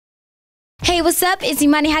Hey, what's up? It's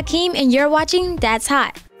Imani Hakim, and you're watching That's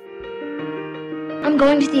Hot. I'm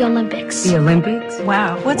going to the Olympics. The Olympics?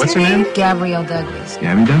 Wow. What's her name? Gabrielle Douglas.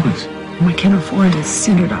 Gabby Douglas. We can afford to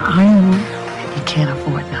send her to Iowa. You can't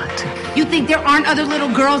afford not to. You think there aren't other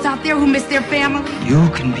little girls out there who miss their family? You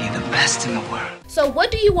can be the best in the world. So what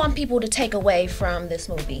do you want people to take away from this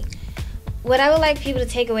movie? What I would like people to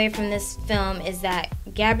take away from this film is that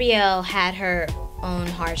Gabrielle had her own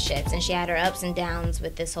hardships, and she had her ups and downs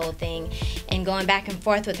with this whole thing, and going back and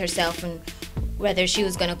forth with herself and whether she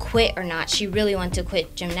was going to quit or not. She really wanted to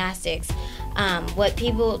quit gymnastics. What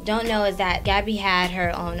people don't know is that Gabby had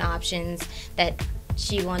her own options that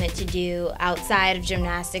she wanted to do outside of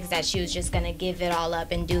gymnastics, that she was just going to give it all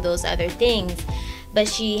up and do those other things. But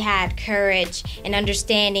she had courage and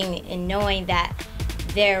understanding and knowing that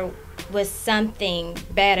there was something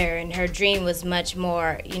better, and her dream was much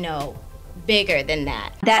more, bigger than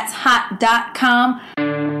that. DatzHott.com.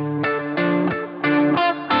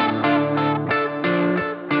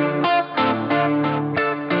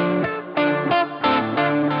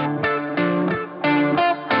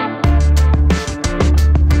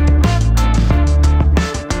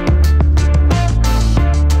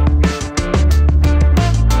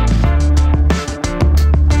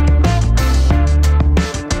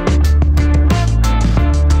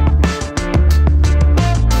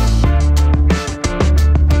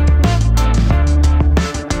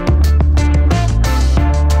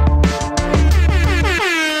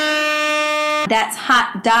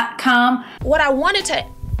 DatzHott.com. What I wanted to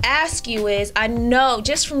ask you is, I know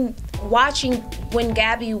just from watching when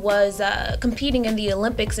Gabby was competing in the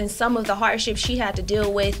Olympics and some of the hardships she had to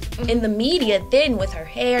deal with in the media then with her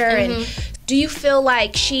hair, and do you feel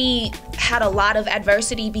like she had a lot of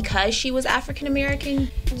adversity because she was African American?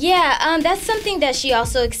 Yeah, that's something that she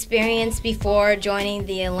also experienced before joining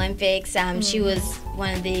the Olympics. She was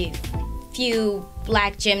one of the few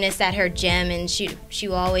black gymnasts at her gym, and she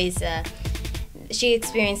always she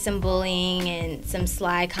experienced some bullying and some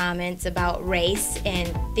sly comments about race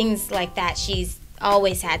and things like that she's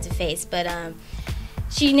always had to face. But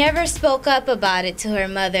she never spoke up about it to her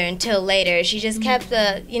mother until later. She just kept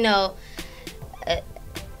a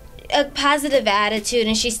positive attitude,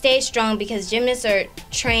 and she stayed strong because gymnasts are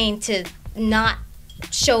trained to not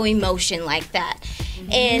show emotion like that.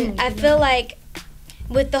 And I feel like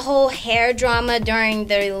with the whole hair drama during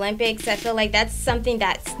the Olympics, I feel like that's something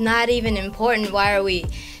that's not even important. Why are we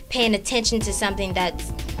paying attention to something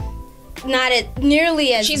that's not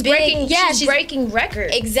nearly as big? She's breaking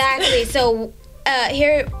records. Exactly. So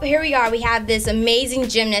here we are. We have this amazing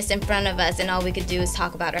gymnast in front of us, and all we could do is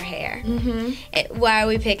talk about her hair. Why are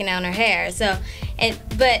we picking on her hair?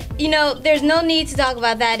 But there's no need to talk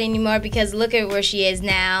about that anymore, because look at where she is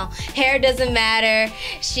now. Hair doesn't matter.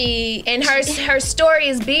 Her story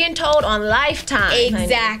is being told on Lifetime.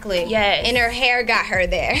 Exactly. Honey. Yes. And her hair got her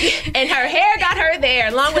there. And her hair got her there,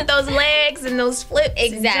 along with those legs and those flips.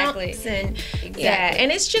 Exactly. And jumps yeah.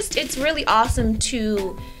 And it's really awesome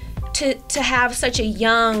to have such a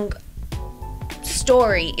young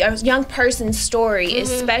story, a young person's story,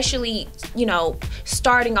 especially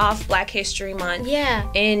starting off Black History Month. Yeah.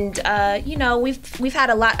 And we've had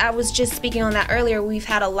a lot. I was just speaking on that earlier. We've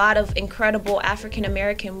had a lot of incredible African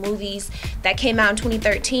American movies that came out in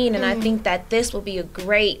 2013, and I think that this will be a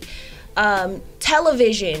great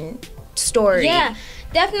television story. Yeah.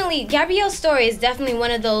 Definitely, Gabrielle's story is definitely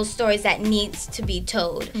one of those stories that needs to be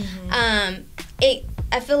told.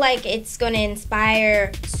 I feel like it's going to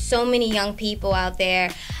inspire so many young people out there.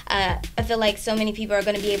 I feel like so many people are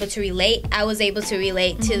going to be able to relate. I was able to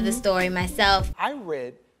relate to the story myself. I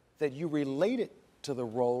read that you related to the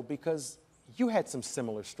role because you had some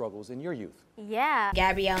similar struggles in your youth. Yeah.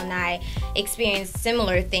 Gabrielle and I experienced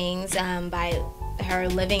similar things by her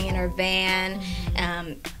living in her van.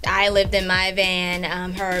 I lived in my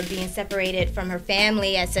van. Her being separated from her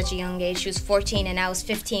family at such a young age. She was 14 and I was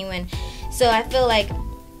 15 when. So I feel like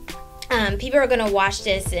people are gonna watch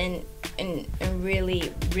this and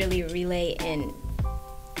really, really relate, and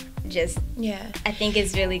just I think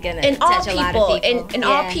it's really gonna touch a lot of people. And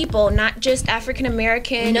all people, not just African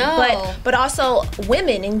American, but also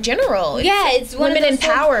women in general. Yeah, it's one women of those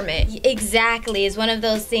empowerment. Exactly, it's one of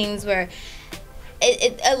those things where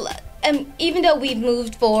even though we've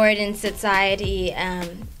moved forward in society,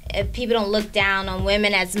 people don't look down on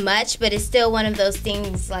women as much, but it's still one of those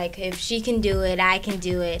things like, if she can do it, I can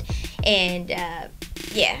do it. And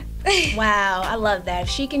yeah. Wow, I love that. If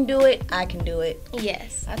she can do it, I can do it.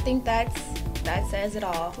 Yes. I think that says it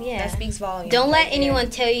all. Yeah. That speaks volumes. Don't let anyone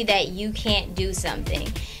tell you that you can't do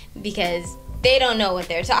something, because they don't know what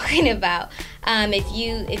they're talking about.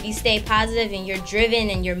 If you stay positive and you're driven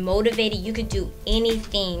and you're motivated, you could do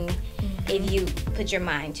anything if you put your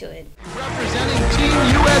mind to it. Representing Team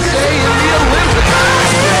USA in the Olympics.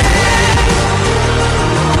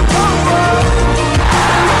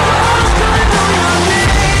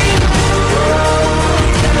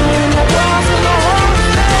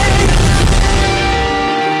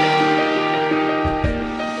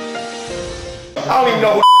 I don't even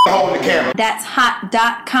know who holding the camera.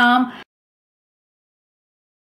 DatzHott.com.